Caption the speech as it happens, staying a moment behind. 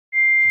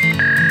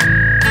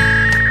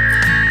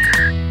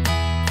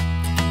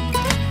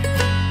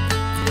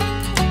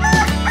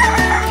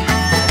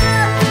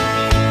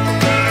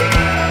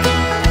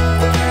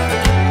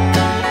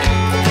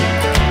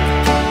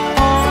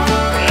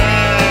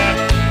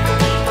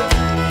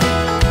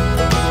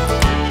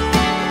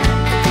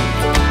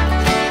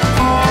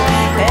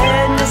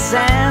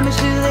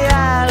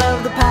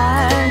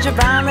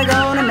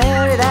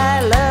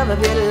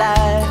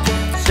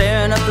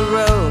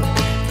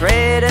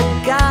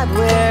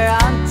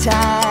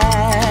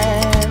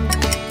time.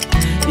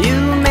 You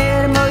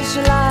made most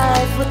of your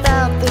life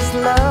without this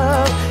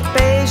love.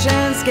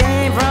 Patience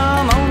came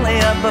from only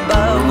up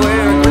above.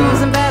 We're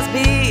cruising past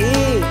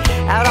BE,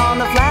 out on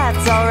the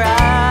flats, alright.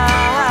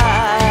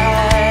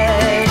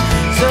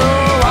 So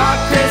walk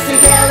Chris and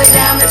Kelly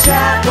down the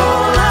chapel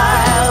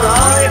aisle.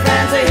 All your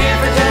friends are here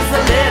for just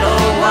a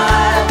little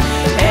while.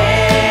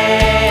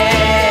 Hey,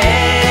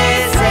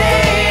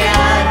 say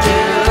I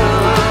do.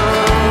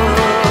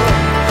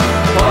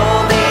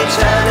 Hold each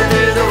other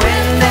through the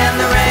wind and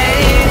the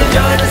rain.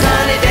 Enjoy the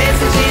sunny days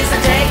and she's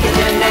taking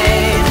your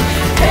name.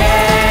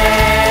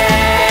 Hey,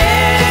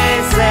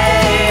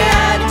 say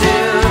I do.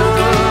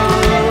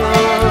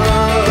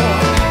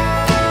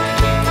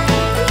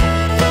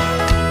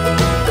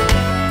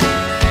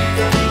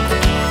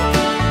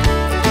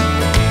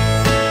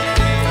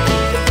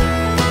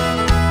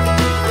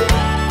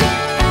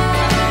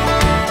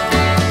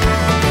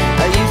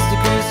 I used to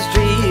cruise the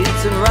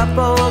streets in rough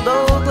old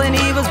Oakland.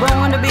 He was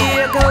born to be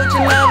a coach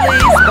in lovely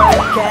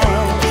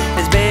Spokane.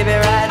 His baby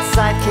rides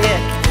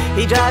sidekick,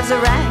 he drives a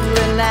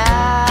Wrangler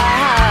now.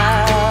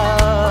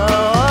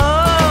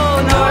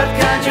 Oh, North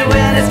Country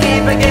winters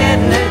keep a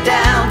getting her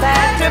down.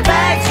 Packed her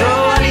bags,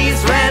 throwing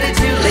east, ready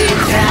to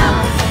leave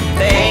town.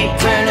 They ain't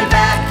turning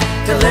back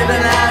to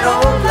living that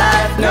old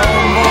life no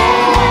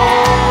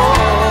more.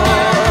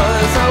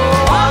 So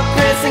walk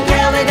Chris and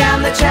Kelly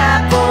down the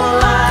chapel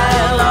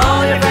aisle.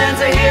 All your friends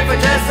are here for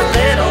just a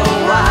little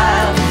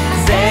while.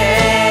 Say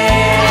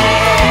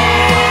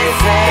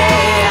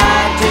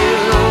I do.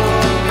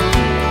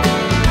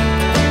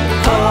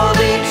 Hold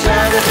each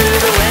other through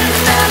the wind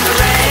and the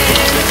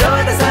rain. Enjoy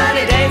the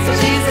sunny days so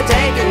she's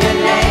taking your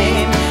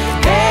name.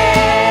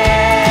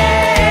 Hey,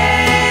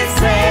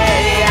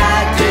 say I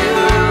do.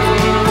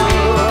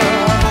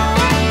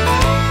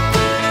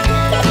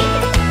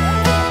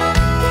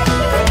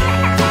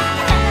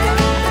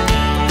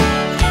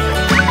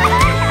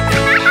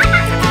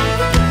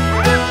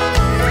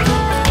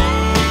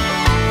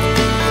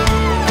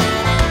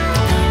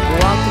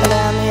 Walking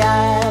down the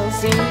aisle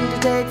seemed to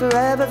take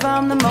forever.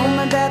 From the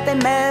moment that they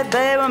met,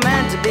 they were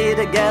meant to be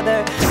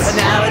together. But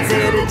now it's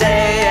here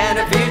today and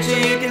a future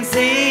you can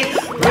see.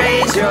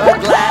 Raise your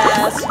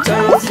glass,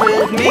 toast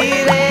with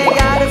me. They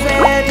got us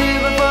there too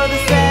before the